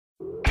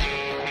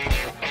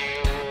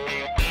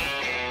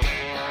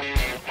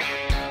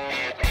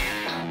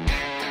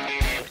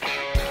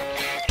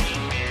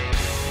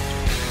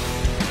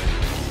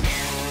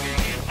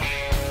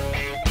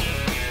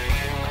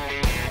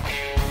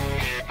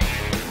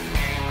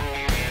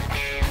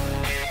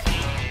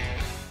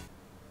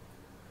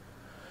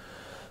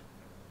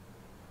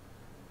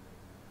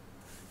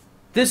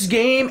This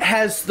game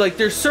has, like,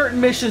 there's certain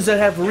missions that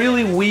have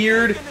really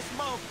weird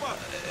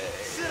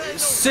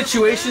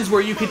situations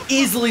where you could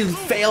easily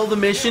fail the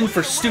mission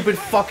for stupid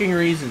fucking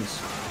reasons.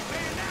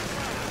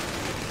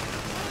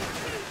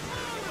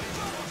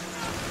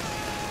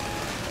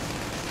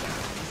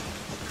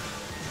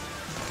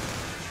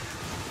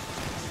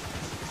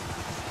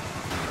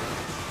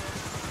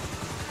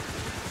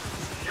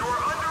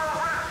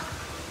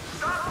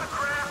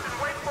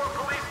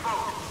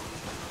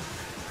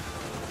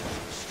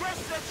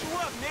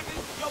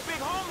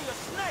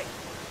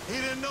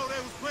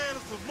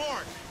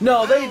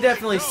 No, they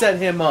definitely set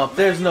him up.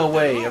 There's no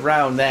way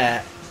around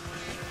that.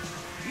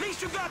 At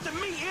least you got to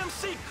meet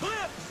MC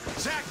Clip.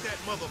 Jack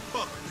that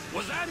motherfucker.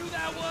 Was that who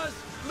that was?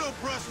 Little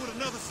brush with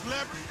another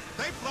celebrity.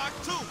 They blocked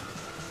too.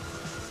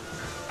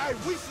 Hey,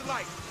 we should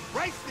like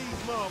race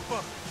these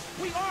motherfuckers.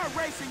 We are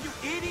racing, you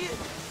idiot.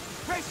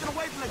 Racing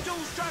away from the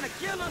dudes trying to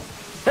kill us.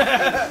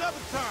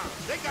 Another time,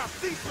 they got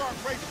sea shark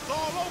races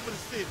all over the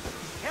city.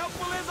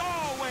 Helpful as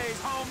always,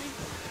 homie.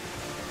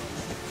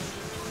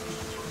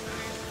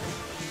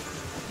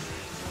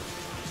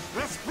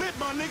 Let's split,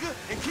 my nigga,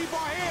 and keep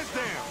our heads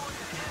down.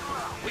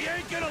 We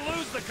ain't gonna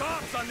lose the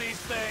cops on these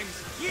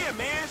things. Yeah,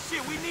 man,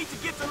 shit, we need to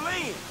get to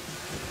land.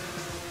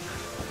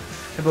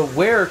 Yeah, but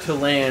where to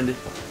land?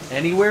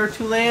 Anywhere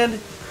to land?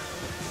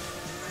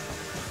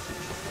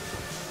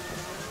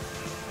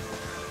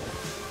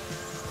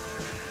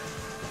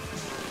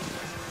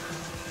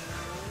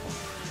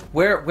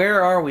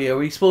 Where are we? Are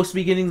we supposed to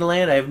be getting to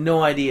land? I have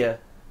no idea.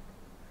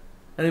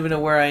 I don't even know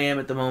where I am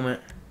at the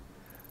moment.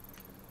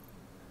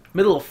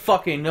 Middle of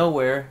fucking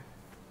nowhere.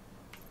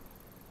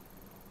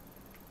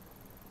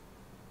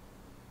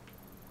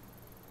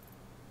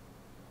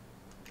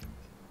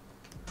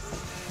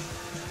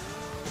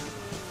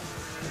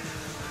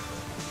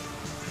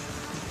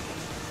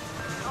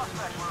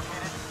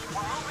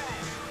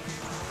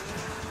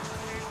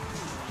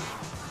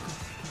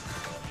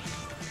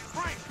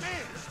 Frank,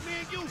 man, it's me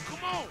and you.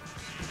 Come on.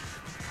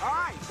 All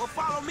right, well,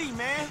 follow me,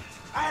 man.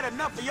 I had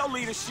enough of your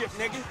leadership,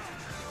 nigga.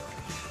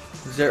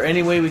 Is there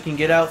any way we can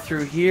get out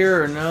through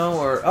here or no?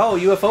 Or oh,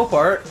 UFO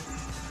part.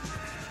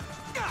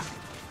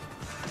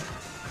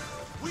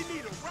 We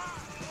need a ride.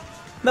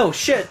 No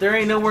shit, there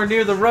ain't nowhere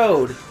near the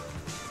road.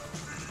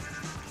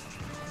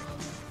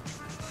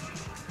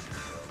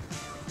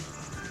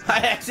 I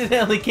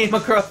accidentally came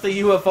across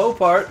the UFO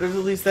part. There's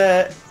at least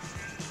that.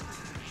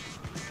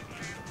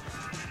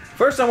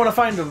 First I want to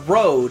find the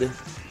road.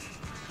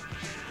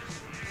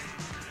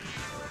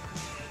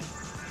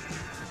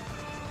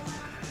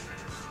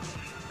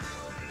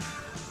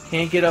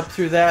 Can't get up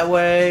through that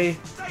way.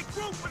 Stay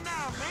grouping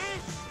now, man.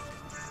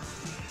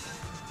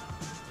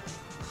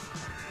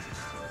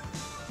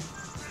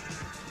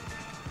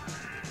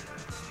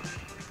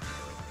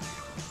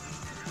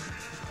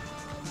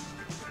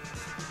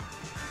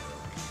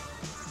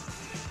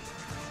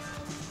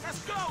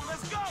 Let's go,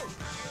 let's go.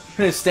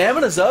 His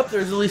stamina's up.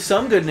 There's at least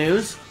some good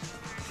news.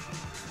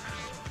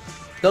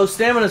 Though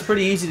stamina's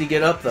pretty easy to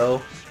get up,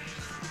 though.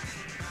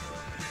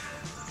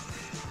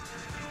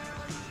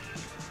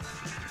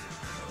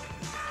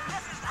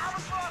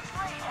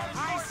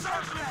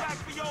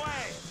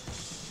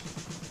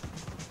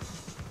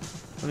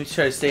 Let me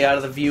try to stay out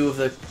of the view of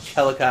the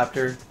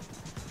helicopter.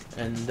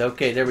 And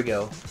okay, there we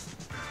go.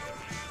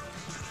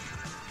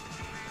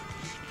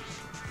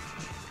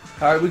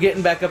 Alright, we're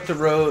getting back up to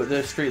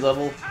the street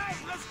level. Hey,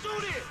 let's do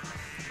this.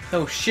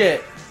 Oh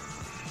shit.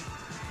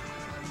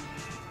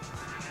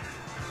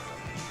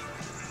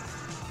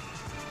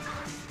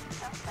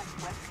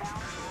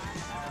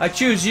 I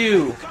choose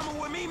you. Coming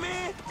with me,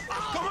 man?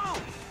 Come on.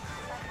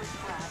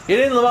 Get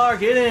in, Lamar,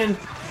 get in.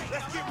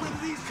 Let's get rid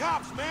of these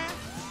cops, man.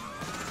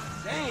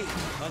 Dang,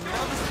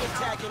 another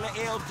spectacular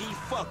LD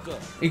fucker.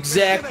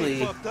 Exactly.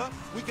 Shit ain't fucked up.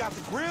 We got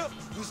the grip.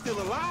 We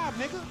still alive,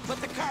 nigga. But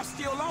the cops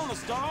still on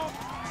us, dog.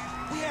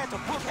 We had to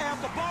book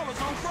half the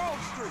ballers on Grove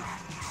Street.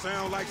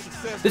 Sound like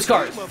success. This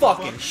car is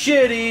fucking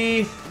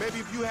shitty. Maybe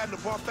if you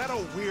hadn't brought that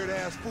old weird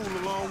ass fool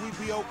along, we'd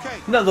be okay.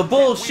 No, the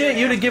bullshit,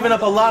 you'd have given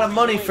up a lot of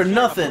money for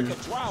nothing. Now,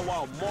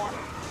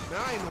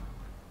 I ain't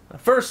no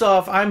First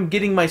off, I'm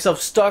getting myself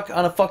stuck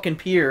on a fucking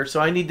pier, so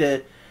I need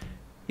to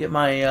get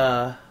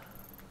my,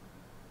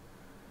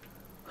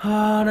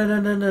 let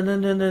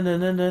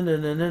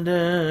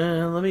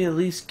me at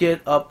least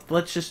get up.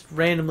 Let's just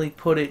randomly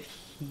put it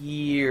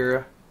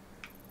here.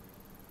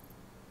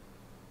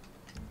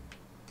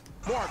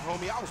 Mark,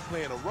 homie, I was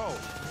playing a role.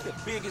 The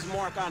biggest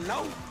mark I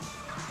know.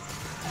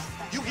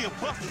 You give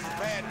Buffy a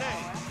bad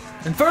name.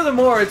 And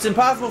furthermore, it's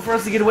impossible for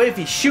us to get away if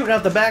he's shooting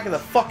out the back of the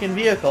fucking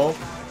vehicle.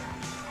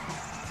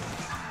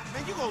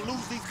 Man, you gonna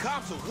lose these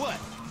cops or what?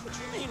 What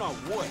you mean on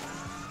what?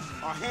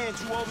 I'll hand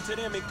you over to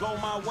them and go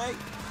my way?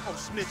 Oh,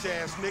 snitch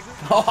ass nigga.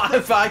 Oh,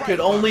 if I could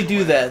only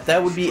do that,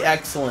 that would be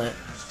excellent.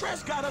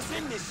 Stress got us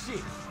in this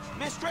shit.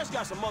 Man, Stress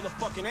got some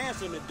motherfucking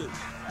answering to do.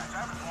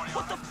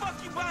 What the fuck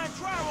you buying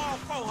drywall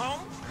for,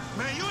 homie?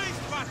 Man, you ain't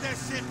spot that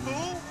shit,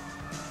 fool.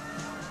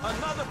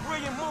 Another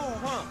brilliant move,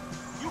 huh?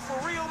 You for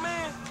real,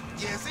 man?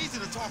 Yeah, it's easy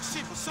to talk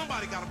shit, but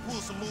somebody gotta pull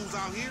some moves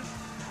out here.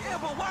 Yeah,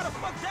 but why the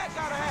fuck that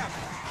gotta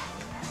happen?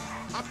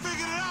 I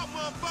figured it out,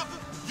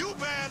 motherfucker. You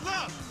bad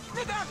luck.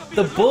 Nigga, I could be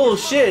The luckiest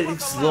bullshit, motherfucker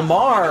it's alive.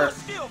 Lamar Nigga, you'll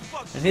still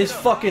fuck and his shit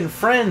up. fucking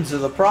friends are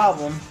the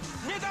problem.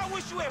 Nigga, I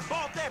wish you had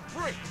bought that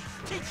brick.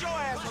 Teach your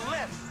ass a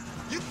lesson.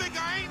 You think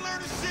I ain't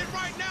learning shit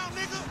right now,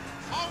 nigga?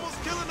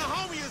 Almost killing the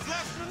homie is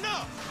less than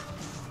enough.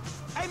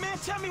 Hey, man,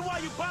 tell me why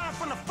you buying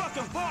from the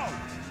fucking ball.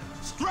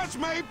 Stretch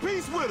made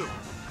peace with him.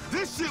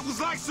 This shit was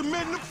like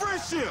cementing a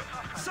friendship.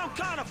 Some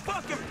kind of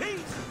fucking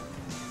peace.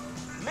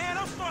 Man,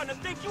 I'm starting to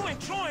think you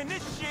enjoying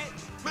this shit.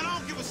 Man, I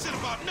don't give a shit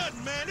about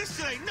nothing, man. This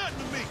shit ain't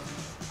nothing to me.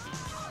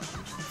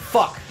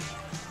 Fuck.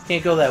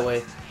 Can't go that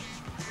way.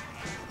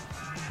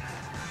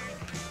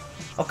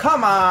 Oh,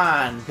 come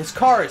on! This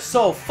car is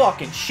so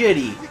fucking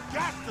shitty. We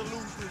got to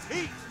lose this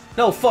heat.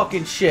 No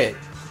fucking shit.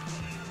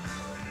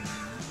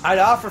 I'd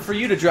offer for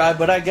you to drive,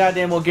 but I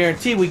goddamn well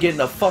guarantee we get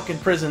in a fucking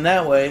prison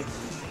that way.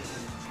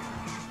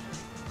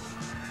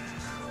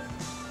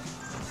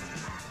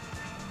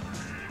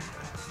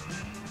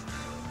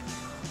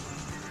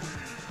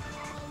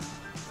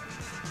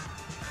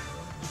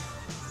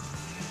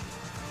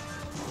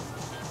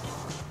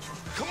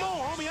 Come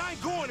on, homie, I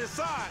ain't going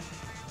inside.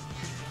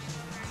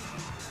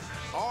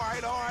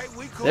 All right,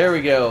 we cool. There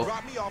we go.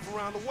 Drop me off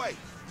around the way.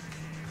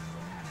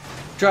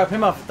 Drop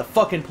him off at the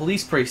fucking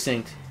police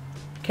precinct.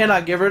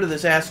 Cannot get rid of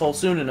this asshole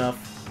soon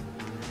enough.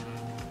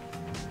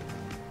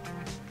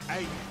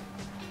 Hey,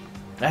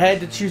 I had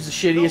to choose the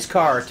shittiest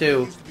car,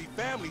 too. used to be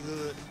family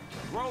hood.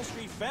 Grove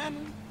Street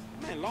family?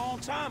 Man, long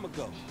time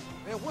ago.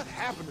 Man, what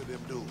happened to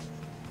them dudes?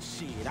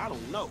 Shit, I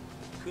don't know.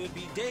 Could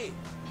be dead.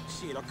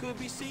 Shit, or could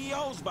be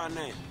CEOs by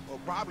now. Or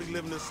probably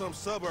living in some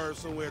suburb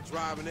somewhere,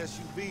 driving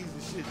SUVs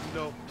and shit, you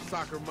know,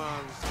 soccer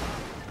moms.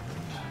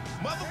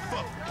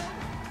 Motherfucker!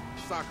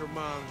 Soccer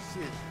moms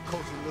and shit,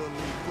 coaching little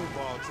league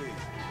football team.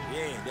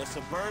 Yeah, that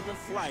suburban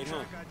flight,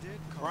 huh?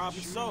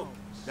 Probably so.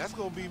 That's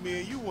gonna be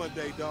me and you one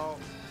day, dawg.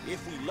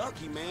 If we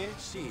lucky, man.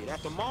 Shit,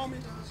 at the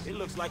moment, it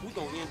looks like we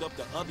gonna end up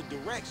the other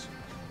direction.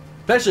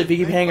 Especially if you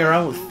keep hanging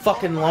around with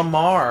fucking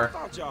Lamar.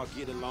 Thought y'all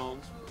get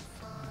along.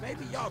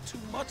 Maybe y'all too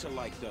much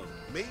alike, though.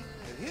 Me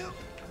and him?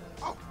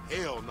 Oh,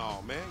 hell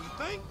no, man.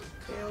 You think?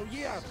 Hell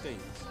yeah, I think.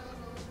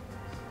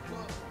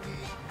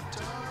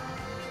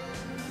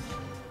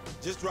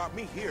 Just drop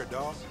me here,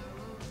 dawg.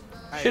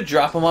 Hey, Should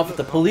drop him off at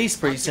the look, police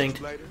homie, I'll get precinct.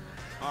 you later.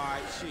 All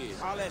right,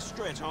 shit. I'll let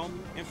Stretch, homie,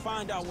 and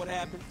find out what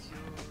happened.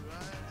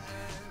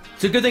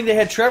 It's a good thing they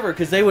had Trevor,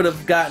 because they would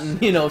have gotten,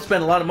 you know,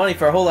 spent a lot of money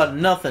for a whole lot of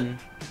nothing.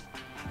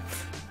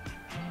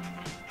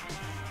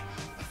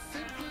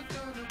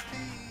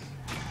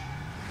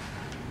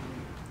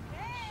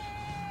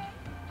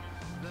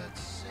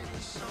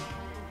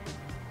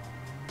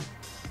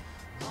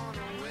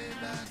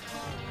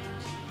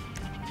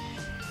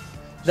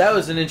 That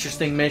was an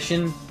interesting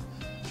mission.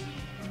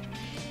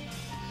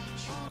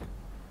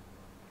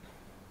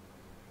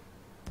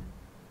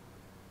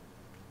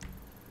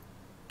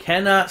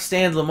 Cannot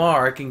stand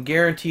Lamar, I can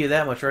guarantee you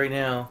that much right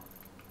now.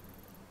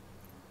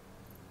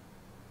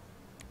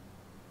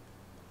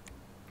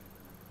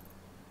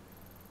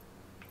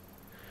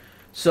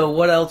 So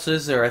what else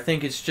is there? I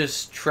think it's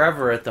just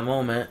Trevor at the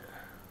moment.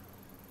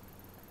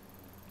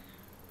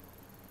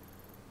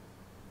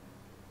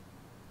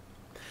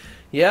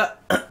 Yeah,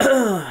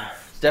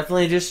 it's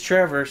definitely just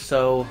Trevor,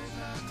 so...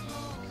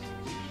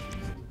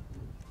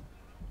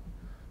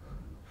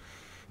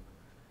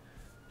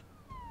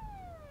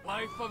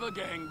 Life of a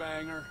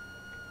gangbanger.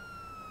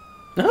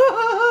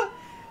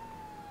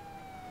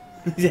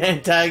 He's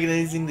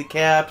antagonizing the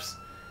Caps.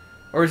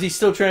 Or is he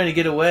still trying to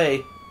get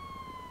away?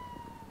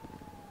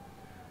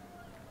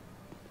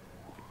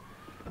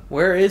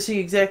 Where is he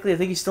exactly? I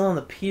think he's still on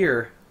the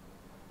pier.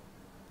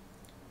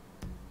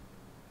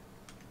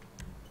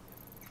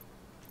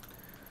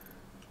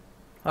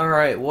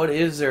 Alright, what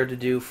is there to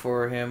do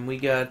for him? We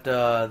got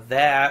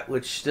that,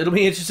 which it'll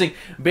be interesting.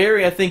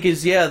 Barry, I think,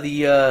 is, yeah,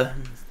 the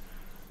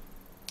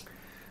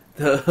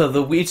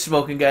weed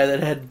smoking guy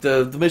that had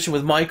the mission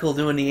with Michael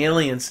doing the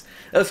aliens.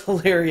 That was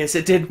hilarious.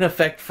 It didn't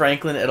affect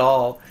Franklin at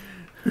all.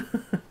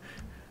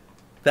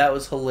 That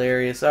was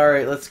hilarious.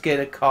 Alright, let's get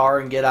a car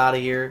and get out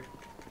of here.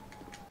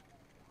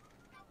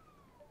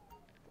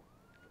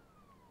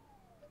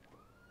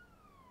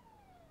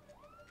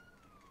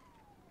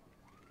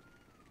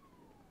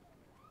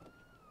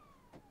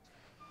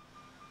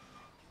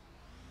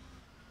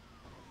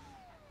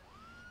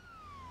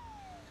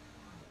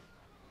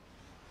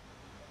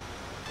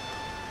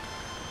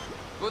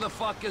 Who the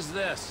fuck is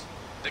this?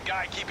 The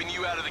guy keeping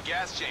you out of the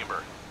gas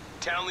chamber.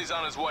 Townley's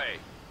on his way.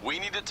 We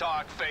need to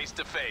talk face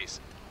to face.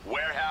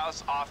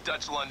 Warehouse off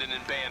Dutch London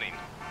and Banning.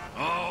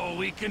 Oh,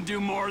 we can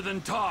do more than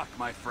talk,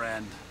 my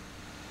friend.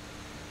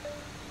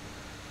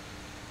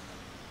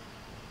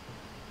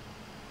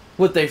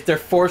 What, they're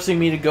forcing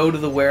me to go to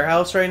the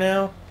warehouse right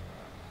now?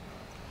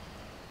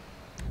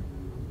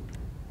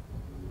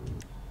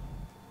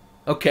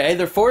 Okay,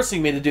 they're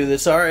forcing me to do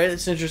this. Alright,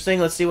 it's interesting.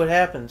 Let's see what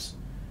happens.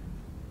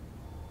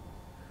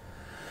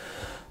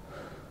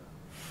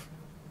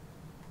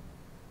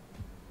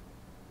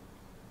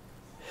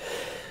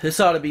 This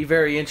ought to be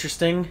very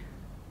interesting.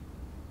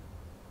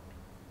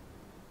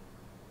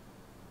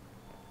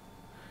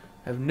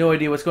 I have no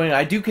idea what's going on.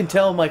 I can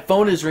tell my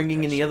phone is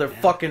ringing in the other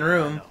fucking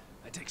room.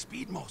 I take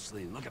speed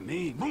mostly, and look at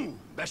me. Boom!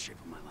 Best shape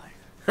of my life.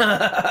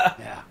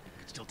 Yeah,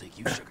 could still take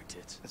you, sugar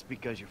tits. That's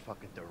because you're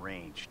fucking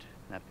deranged,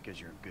 not because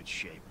you're in good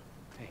shape.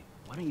 Hey,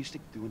 why don't you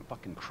stick to doing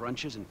fucking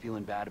crunches and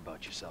feeling bad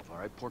about yourself, all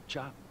right, pork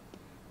chop?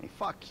 Hey,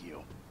 fuck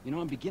you. You know,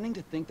 I'm beginning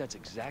to think that's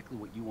exactly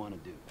what you want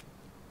to do.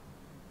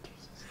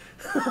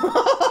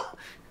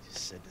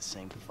 Just said the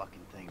same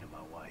fucking thing to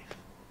my wife.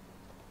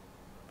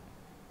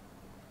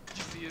 Did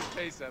you see his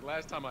face that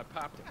last time I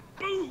popped him?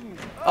 Boom!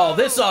 Oh,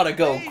 this ought to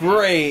go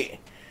great.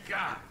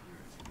 God,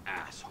 you're an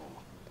asshole.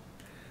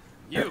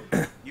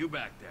 You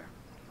back there.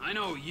 I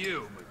know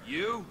you, but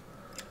you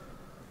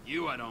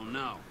I don't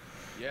know.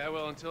 Yeah,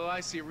 well, until I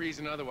see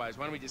reason otherwise,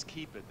 why don't we just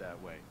keep it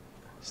that way?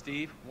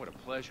 Steve, what a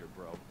pleasure,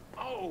 bro.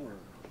 Oh!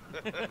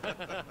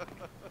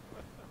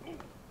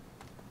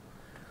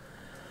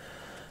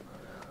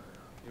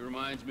 He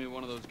reminds me of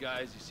one of those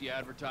guys you see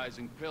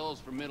advertising pills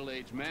for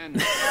middle-aged men in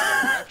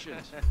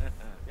directions.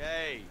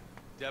 Hey,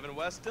 Devin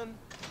Weston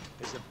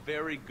is a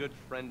very good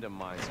friend of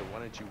mine, so why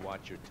don't you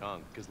watch your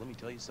tongue? Because let me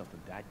tell you something,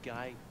 that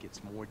guy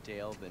gets more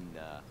tail than,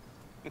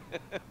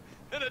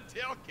 than a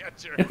tail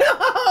catcher.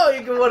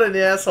 Oh, what an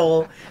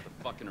asshole. I have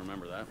to fucking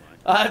remember that line.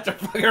 I have to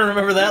fucking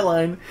remember that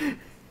line.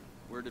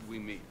 Where did we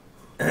meet?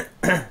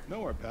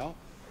 Nowhere, pal.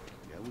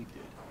 Yeah, we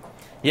did.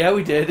 Yeah,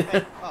 we did.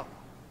 Hey, oh,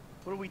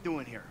 what are we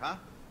doing here, huh?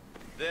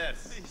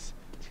 This. Please,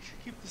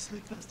 keep the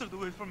snake bastard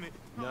away from me.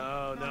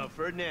 No,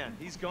 Ferdinand,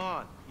 he's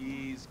gone.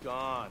 He's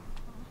gone.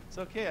 It's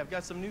okay, I've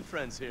got some new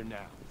friends here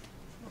now.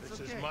 This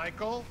is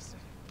Michael,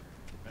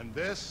 and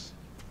this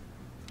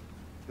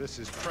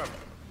is Trevor.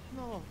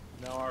 No,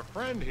 Now, our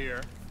friend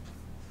here,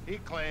 he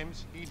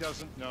claims he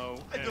doesn't know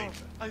anything.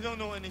 I don't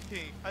know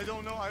anything. I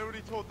don't know. I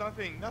already told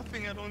nothing.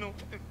 Nothing. I don't know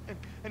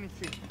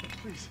anything.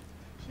 Please.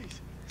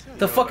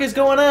 The fuck is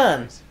going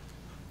on?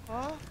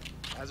 Huh?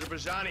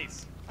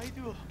 Azerbaijanis. I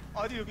do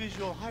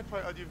audiovisual,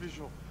 high-price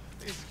audiovisual.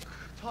 It's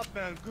top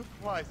man, good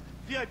price,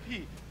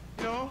 VIP.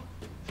 You know?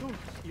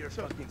 You're a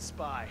fucking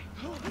spy.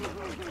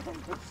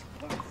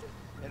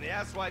 And the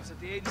asswipes at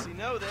the agency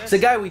know this. It's the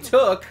guy we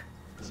took.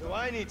 So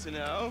I need to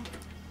know,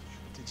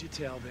 did you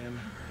tell them,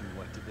 and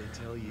what did they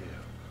tell you?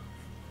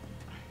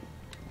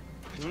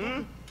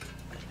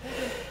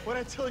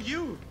 What'd I tell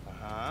you?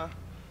 Uh-huh.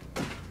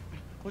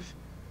 What?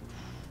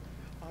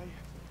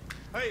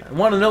 Hey. I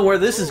want to know where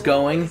this is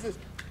going. What is this?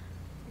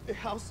 A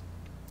house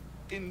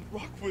in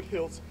Rockwood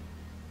Hills.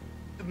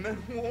 The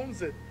man who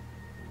owns it.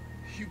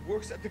 He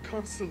works at the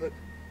consulate.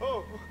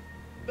 Oh,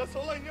 that's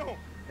all I know.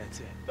 That's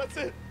it. That's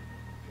it.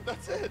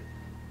 That's it.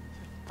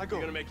 I go.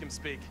 You're gonna make him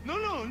speak. No.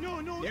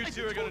 You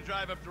two are gonna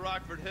drive up to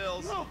Rockford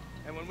Hills. No.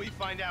 And when we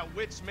find out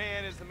which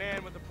man is the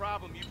man with the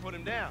problem, you put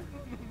him down.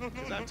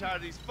 Because I'm tired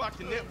of these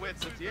fucking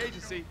nitwits at the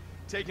agency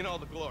taking all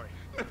the glory.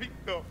 Let me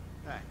go.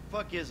 Hey,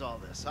 fuck is all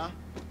this, huh?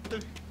 I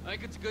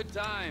think it's a good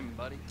time,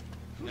 buddy.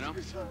 You know,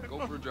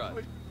 go for a drive.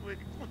 Wait.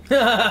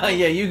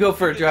 Yeah, you go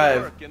for a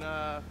drive. Work and,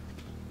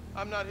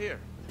 I'm not here.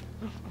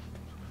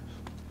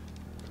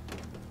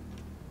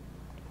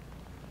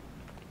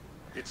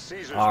 It's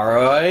Caesar's. All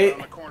right.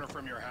 On the corner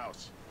from your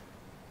house.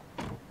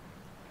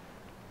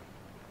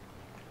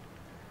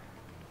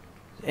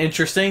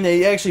 Interesting.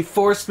 They actually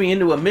forced me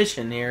into a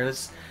mission here.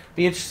 It's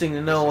be interesting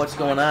to know what's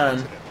going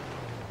on.